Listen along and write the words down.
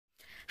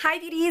Hi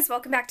beauties,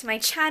 welcome back to my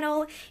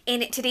channel.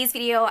 In today's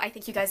video, I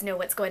think you guys know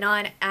what's going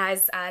on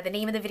as the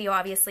name of the video,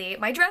 obviously,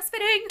 my dress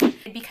fitting,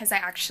 because I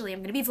actually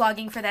am going to be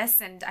vlogging for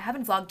this, and I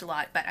haven't vlogged a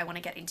lot, but I want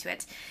to get into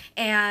it.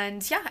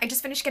 And yeah, I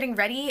just finished getting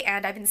ready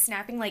and I've been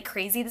snapping like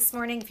crazy this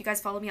morning. If you guys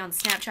follow me on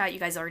Snapchat, you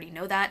guys already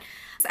know that.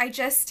 I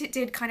just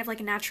did kind of like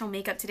a natural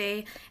makeup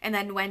today and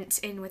then went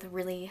in with a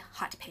really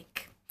hot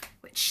pink,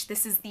 which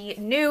this is the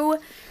new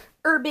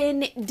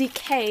Urban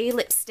Decay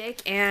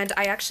lipstick, and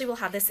I actually will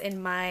have this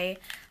in my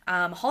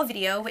haul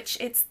video, which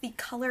it's the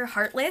color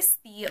Heartless,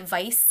 the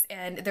Vice,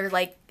 and they're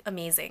like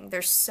amazing.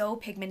 They're so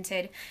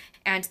pigmented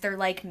and they're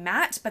like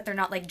matte, but they're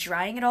not like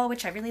drying at all,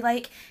 which I really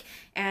like.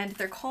 And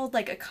they're called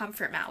like a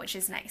comfort matte, which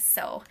is nice.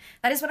 So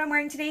that is what I'm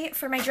wearing today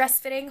for my dress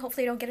fitting.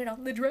 Hopefully I don't get it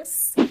on the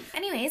dress.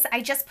 Anyways,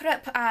 I just put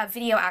up a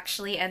video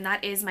actually, and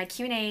that is my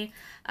Q&A,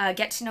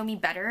 get to know me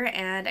better.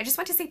 And I just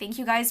want to say thank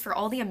you guys for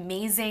all the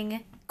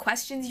amazing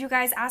questions you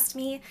guys asked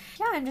me.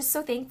 Yeah, I'm just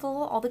so thankful,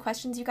 all the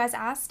questions you guys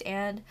asked,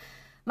 and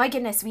my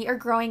goodness, we are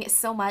growing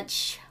so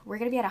much. We're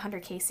gonna be at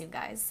 100K soon,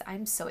 guys.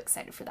 I'm so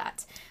excited for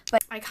that.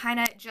 But I kind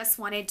of just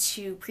wanted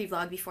to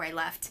pre-vlog before I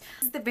left.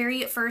 This is the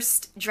very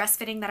first dress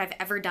fitting that I've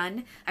ever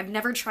done. I've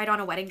never tried on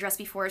a wedding dress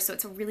before, so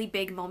it's a really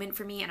big moment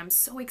for me, and I'm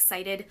so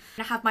excited.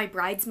 I have my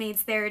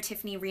bridesmaids there,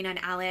 Tiffany, Rena, and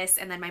Alice,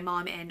 and then my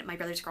mom and my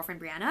brother's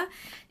girlfriend, Brianna.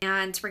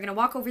 And we're gonna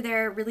walk over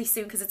there really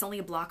soon because it's only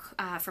a block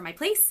from my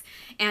place.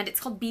 And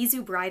it's called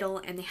Bijou Bridal,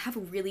 and they have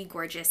really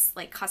gorgeous,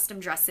 like, custom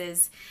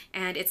dresses.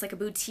 And it's like a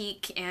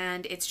boutique,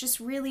 and it's just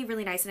really,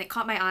 really nice. And it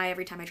caught my eye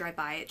every time I drive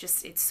by.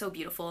 It's so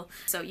beautiful.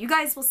 So you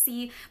guys will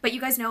see, but you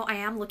guys know I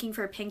am looking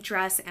for a pink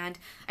dress, and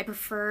I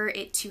prefer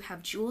it to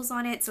have jewels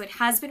on it. So it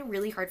has been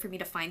really hard for me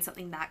to find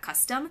something that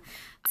custom.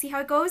 See how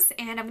it goes,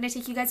 and I'm gonna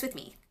take you guys with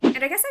me.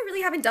 And I guess I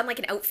really haven't done like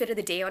an outfit of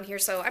the day on here,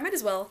 so I might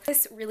as well.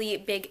 This really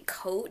big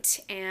coat,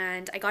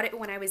 and I got it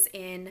when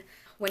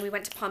we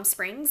went to Palm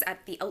Springs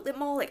at the outlet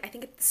mall. Like, I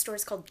think the store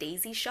is called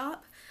Daisy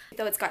Shop.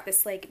 Though it's got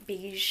this like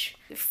beige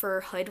fur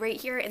hood right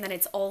here, and then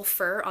it's all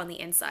fur on the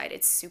inside.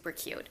 It's super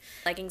cute.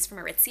 Leggings from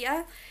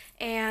Aritzia.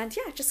 And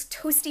yeah, just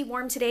toasty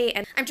warm today.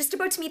 And I'm just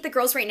about to meet the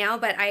girls right now,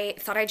 but I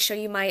thought I'd show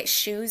you my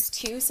shoes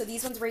too. So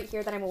these ones right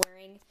here that I'm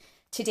wearing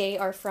today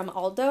are from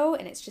Aldo,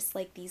 and it's just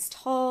like these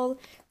tall,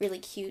 really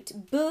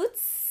cute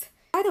boots.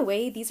 By the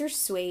way, these are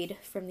suede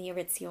from the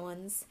Aritzia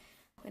ones,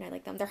 and I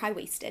like them. They're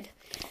high-waisted.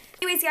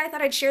 Anyways, yeah, I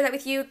thought I'd share that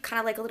with you, kind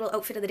of like a little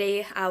outfit of the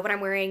day, what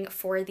I'm wearing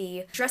for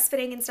the dress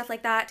fitting and stuff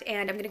like that.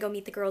 And I'm gonna go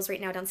meet the girls right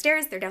now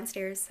downstairs. They're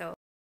downstairs, so.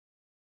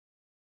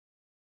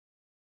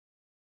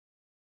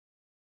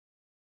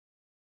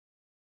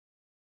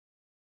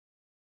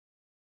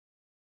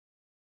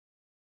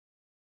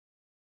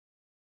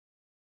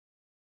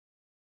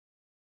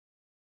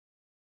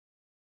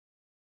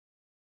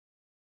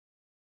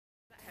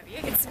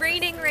 It's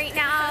raining right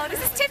now. This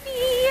is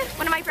Tiffy,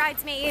 one of my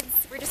bridesmaids.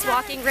 We're just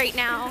walking right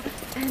now,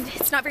 and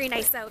it's not very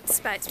nice out,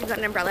 but we've got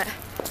an umbrella.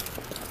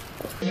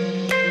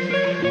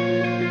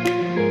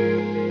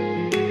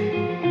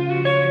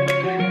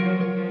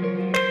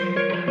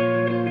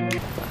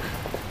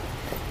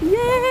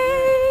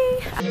 Yay!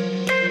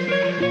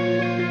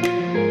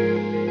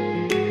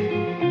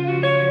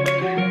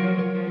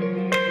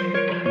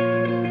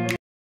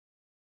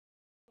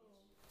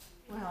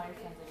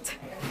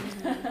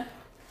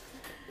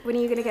 When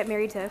are you gonna get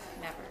married, Tiff?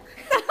 Never.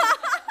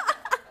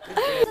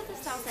 These are the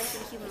styles I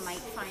think you might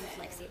find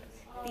flexy.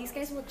 These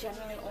guys will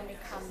generally only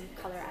come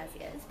color as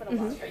is, but a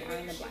lot of them are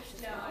in the blush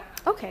as well.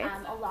 Okay.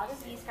 A lot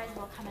of these guys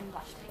will come in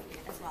blush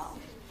pink as well.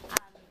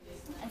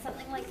 And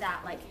something like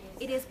that, like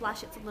it is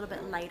blush, it's a little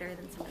bit lighter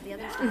than some of the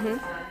other styles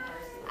are.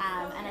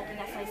 And I can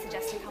definitely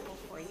suggest a couple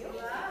for you.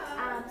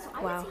 So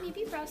I would say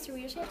maybe browse through.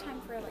 We usually have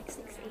time for like 6,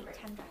 8,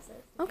 10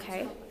 dresses.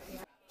 Okay.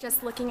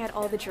 Just looking at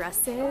all the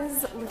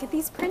dresses. Look at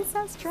these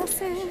princess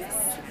dresses.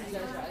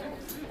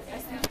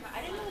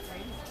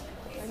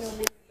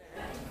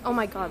 Oh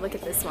my god, look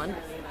at this one.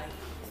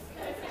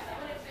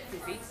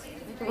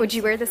 Would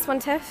you wear this one,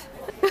 Tiff?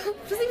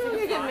 Just even when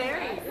you get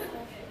married.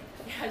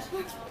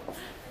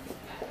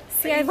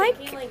 See, I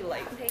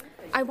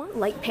want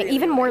light pink,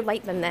 even more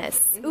light than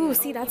this. Ooh,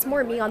 see, that's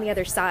more me on the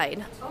other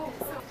side.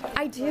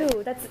 I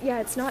do. Yeah,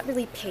 it's not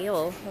really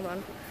pale. Hold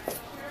on.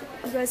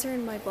 You guys are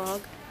in my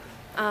blog.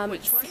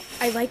 Which one?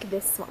 I like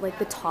this one, like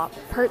the top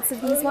parts of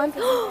these ones.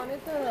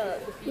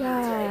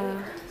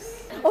 Yeah.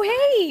 Oh,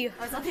 hey!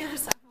 I was on the other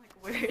side. I'm like,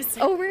 where is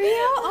it? Oh, were you?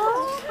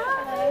 Oh,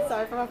 hi. I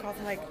saw it from across.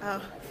 I'm like,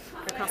 oh,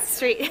 across the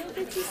street.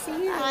 Good to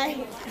see you.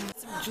 Hi.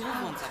 Some jewel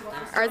ones out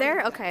there. Are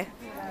there? Okay.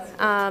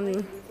 How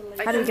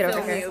do we get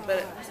over here? You,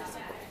 but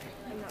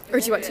Or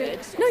do you want to?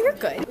 No, you're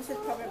good. This is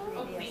probably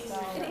it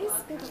is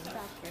good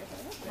back here.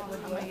 oh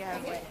my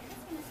god, wait.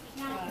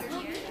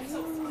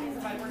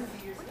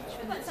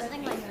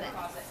 Something like this.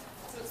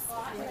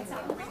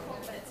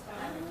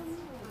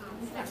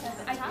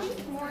 I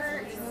think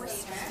more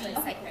street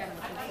I think I'm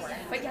looking for.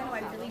 But yeah, no, I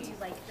really do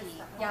like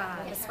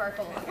the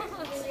sparkle. That's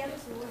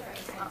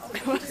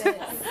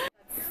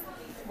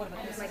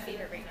my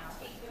favorite right now.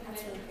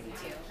 That's really pretty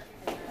too.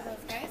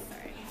 Those guys?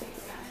 Sorry.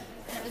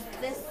 And it was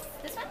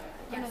this one?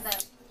 Yeah. No,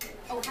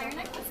 Oh, higher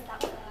neck? Is it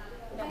that one?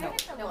 No, higher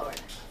neck or lower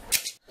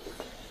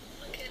neck?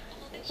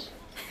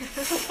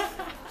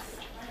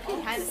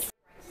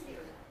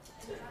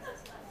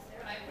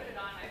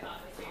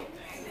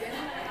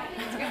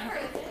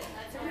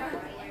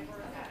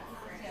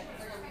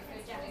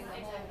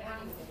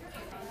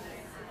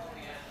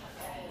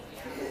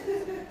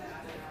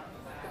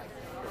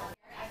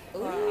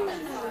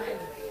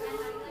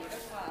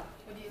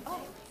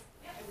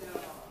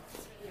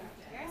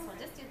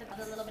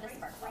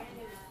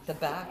 The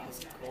back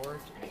is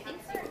gorgeous. I think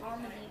they're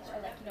on the beach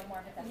or like, you know, more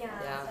of a desert.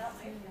 Yeah. That's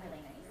really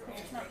nice.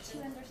 It's not too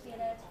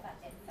understated, but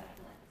it's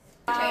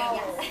Wow.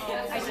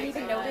 yes. I didn't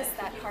even notice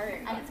that part.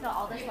 And it's got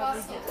all this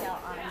lovely detail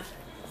on it.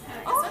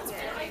 Oh, that's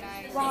really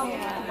nice. Wow,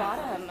 yeah. The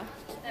bottom. And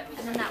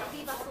then that would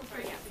be bustled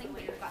for dancing,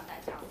 but you've got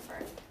that down for.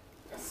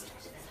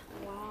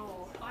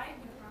 Wow.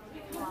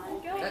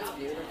 That's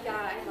beautiful.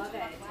 Yeah, I love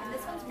it. And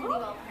this one's really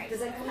well priced.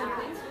 Does it come in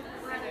clean?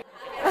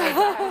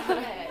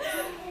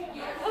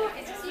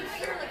 It's just you know what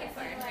you're looking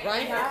for.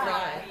 Right or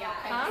cry?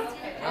 Huh?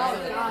 Oh,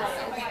 God.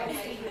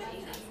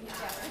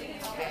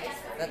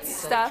 That's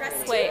so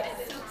Steph, wait,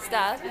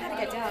 Steph,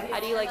 Get down. how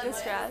do you like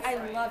this dress? I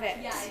love it.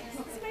 This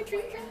is my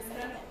dream dress.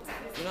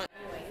 You're not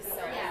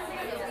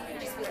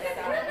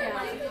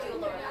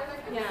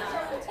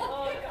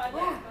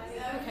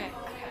Okay.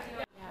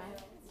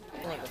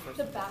 like the first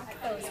The back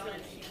though is really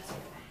cute.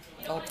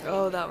 Oh,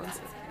 Oh, that one's.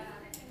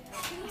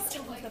 I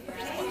still love the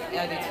first one.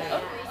 yeah, I do too.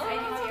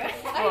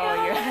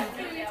 Oh, you're.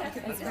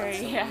 That's very,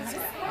 yeah.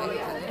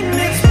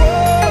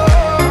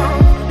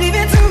 Leave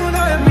it to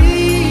the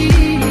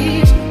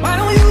breeze. Why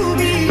don't you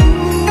be you?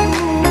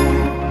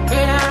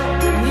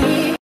 Without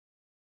me.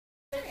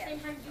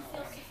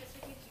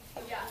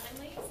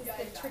 This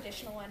is the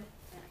traditional one.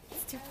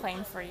 It's too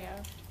plain for you.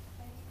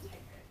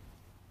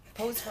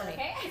 Pose for me.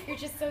 Okay, you're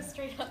just so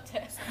straight up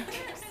to.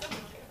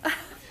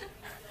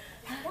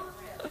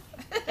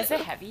 Is it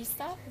heavy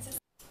stuff?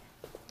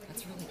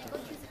 That's really good.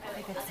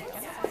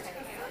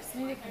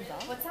 Maybe it comes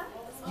off. What's that?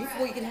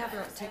 Well, you can have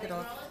her take it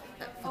off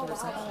for the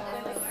reception.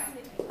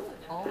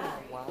 Oh,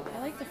 wow. I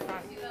like the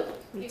front.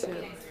 Me too.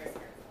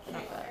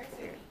 Not that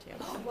weird too.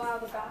 Wow,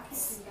 the back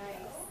is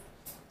nice.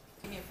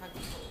 Give me a front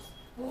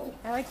pose.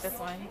 I like this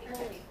one.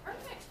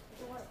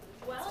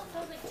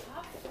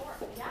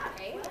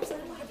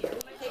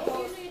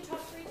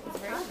 It's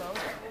very low.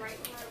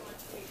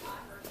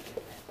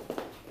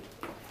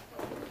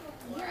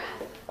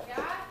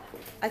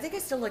 I think I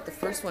still like the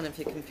first one if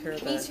you compare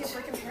that. Me too,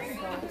 we're comparing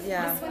both.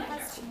 Yeah. This one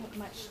has too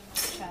much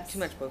chest. Too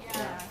much both.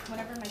 Yeah,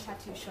 whenever my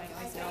tattoo is showing, I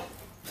always know.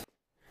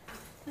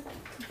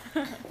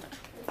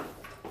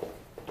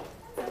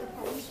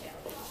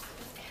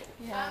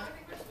 Yeah.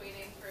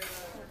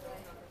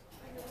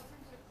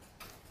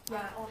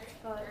 Yeah, oh,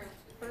 the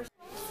first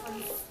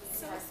one's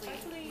so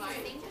sparkly.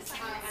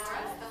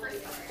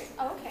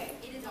 Oh, okay.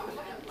 It is all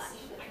flesh.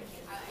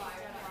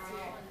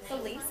 The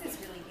lace is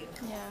really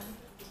beautiful.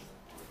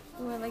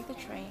 Yeah. Ooh, I like the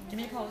train. Give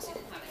me a pose.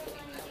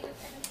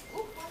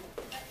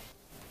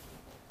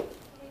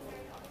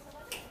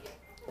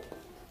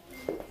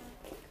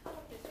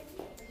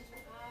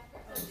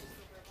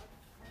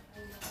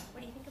 What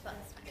do you think about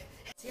this one?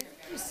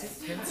 You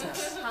suit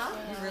princess. Huh?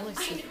 You really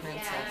suit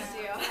princess.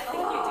 I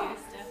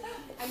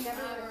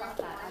never would have thought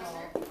that at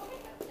all.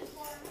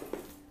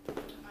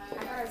 I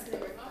thought I was gonna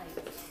look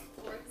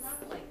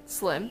like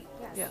Slim?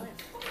 yeah.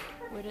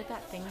 Where did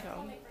that thing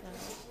go?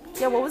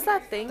 Yeah, what was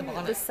that thing?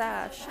 bonnet. The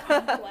sash.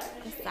 What?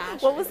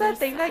 What was that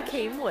thing that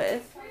came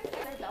with?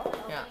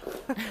 Yeah.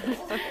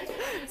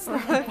 It's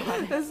not my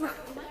bonnet.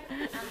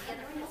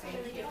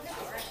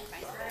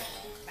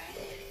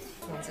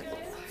 One's it? I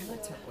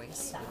like her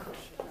waist so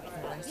much.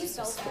 Her waist is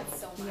so small.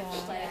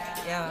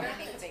 Yeah. Yeah.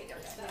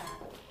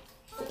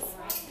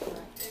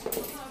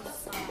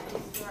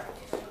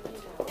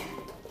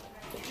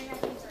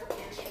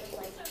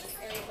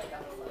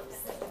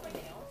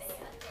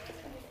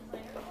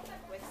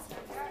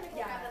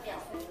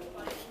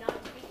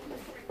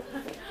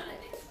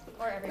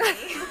 Or everybody.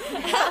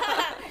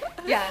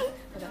 Yeah.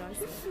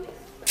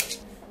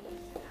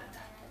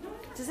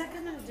 Does that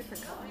come in a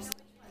different color?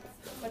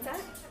 What's that?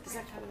 Does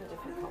that come in a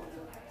different color?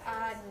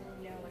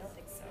 No, I don't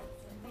think so.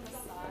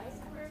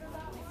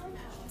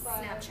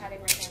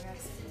 Snapchatting right now,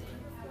 guys.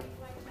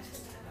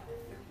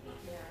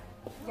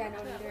 Yeah, no,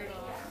 neither.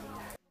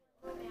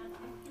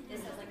 This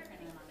is like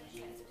turning on the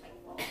show. It's quite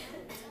cool.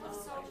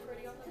 So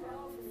pretty on the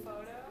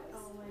photo.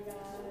 Oh my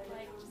god.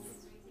 Like,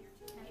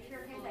 And if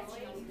you're a pair that you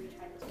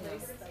try this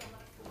place.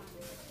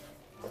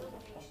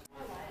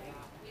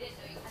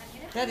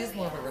 That is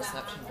more of a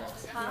reception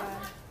dress. huh?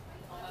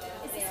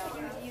 Is this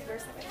what you wear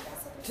something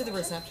else? To the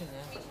reception,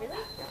 yeah. Really?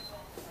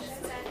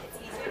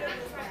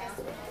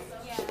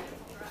 Yeah.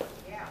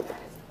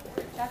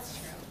 That's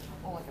true.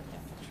 Oh, like a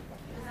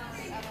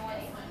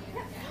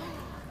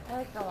I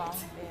like the long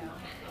veil.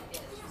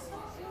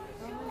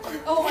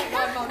 Oh my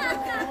god, Mom.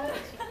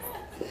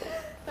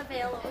 The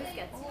veil always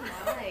gets you.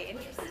 My,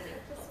 interesting.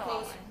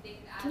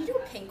 Can you do a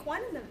pink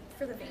one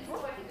for the veil? We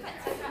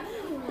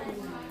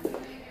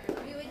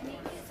would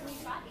make it, so we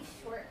thought a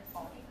short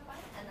fall pink one,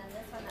 and then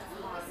this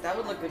That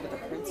would look good with the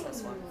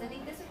princess one. I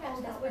think this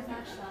would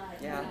match that.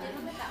 Yeah. We did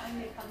with that one,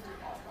 we come to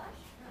all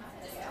blush.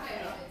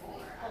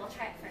 Well, we'll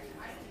try it first.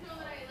 How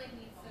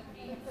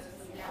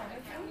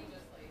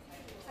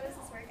does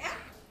this work?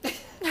 Okay.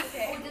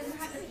 Oh, it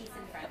doesn't have the piece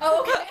in front.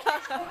 Oh, okay.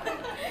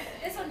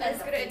 This one I was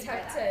does. going to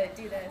attempt to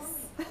do this.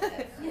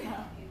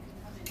 Yeah.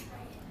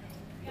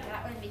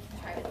 That one we can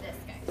try with this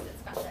guy because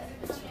it's got the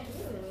chin.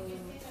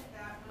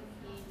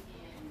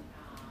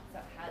 So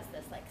it has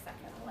this like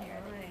second layer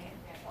that you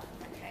can one.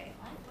 Okay.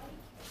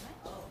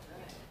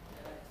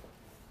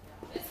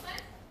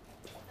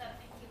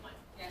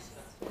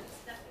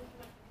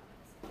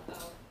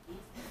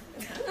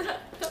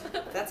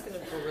 That's gonna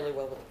go really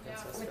well with the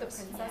princess. With the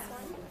princess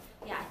one?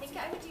 Yeah, I think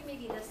I would do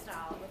maybe this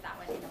style with that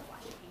one in a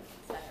blush pink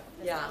instead of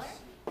this Yeah. color,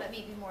 but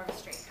maybe more of a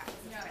straight cut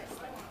because it's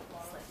trying to slim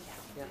down.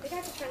 Yeah. I think I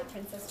have to try the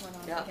princess one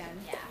on Yeah. again.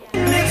 Yeah.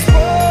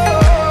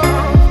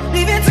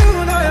 Leave it to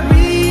the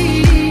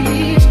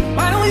breeze.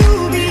 Why don't you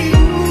be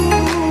you?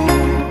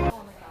 Oh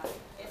my god.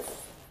 It's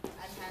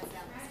I'm hands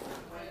down this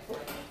one.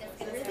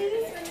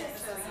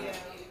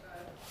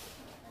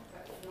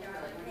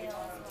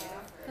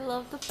 I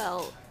love the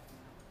belt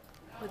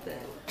with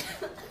it.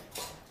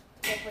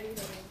 Like, what are you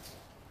doing?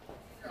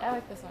 I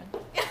like this one.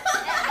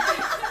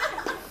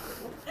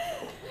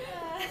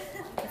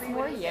 It's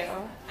more you. I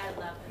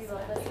love this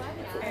one.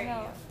 I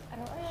know. I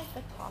don't really like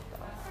the top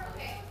though.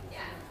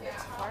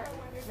 It's hard.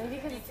 Maybe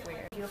because it's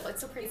weird. Beautiful.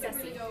 It's so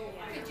princessy.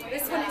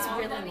 This one is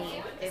really me.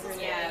 It's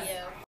really you.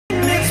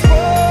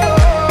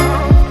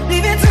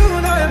 Leave it to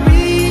the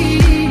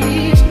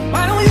breeze.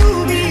 Why don't you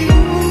be you?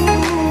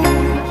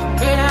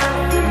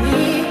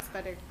 It's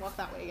better. Walk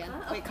that way again.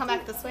 Wait, come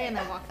back this way and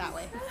then walk that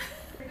way.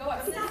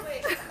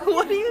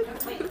 What are you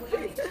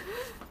doing?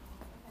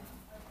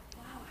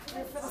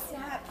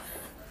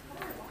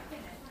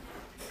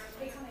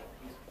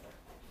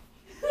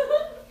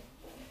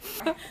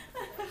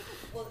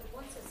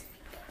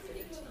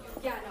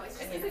 Yeah, no, it's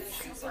just because it's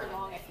super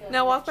long. I feel like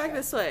Now walk back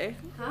this way.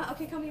 Huh?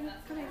 Okay, come here.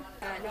 Come here.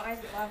 No, I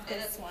love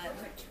this one.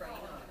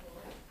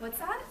 What's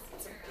that?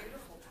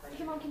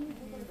 Come on, can you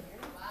hold it there?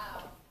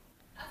 Wow.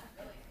 That's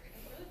really pretty.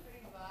 It's really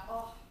pretty.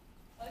 Oh.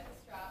 I like the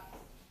straps.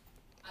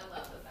 I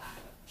love the back.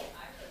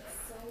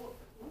 So,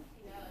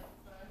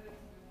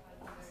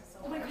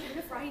 oh my god, what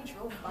if Ryan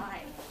drove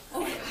by? Oh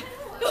my god.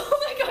 Oh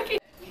my god. You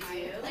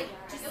do? Like,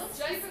 just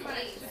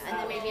and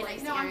then maybe like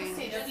No, I'm just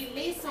saying, there'll be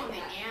lace on the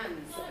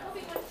ends. Oh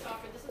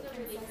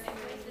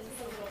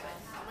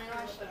my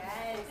gosh,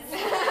 yes.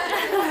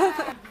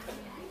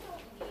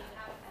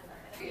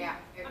 Yeah.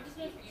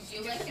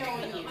 You do like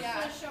showing you.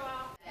 Yeah.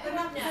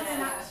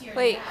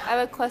 Wait, I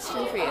have a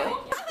question for you. Are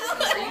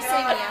you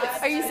saying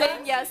yes? Are you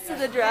saying yes to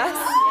the dress?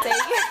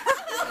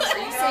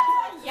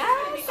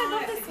 Yes, I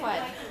love this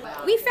one.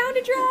 We found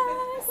a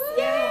dress!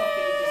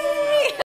 Yay!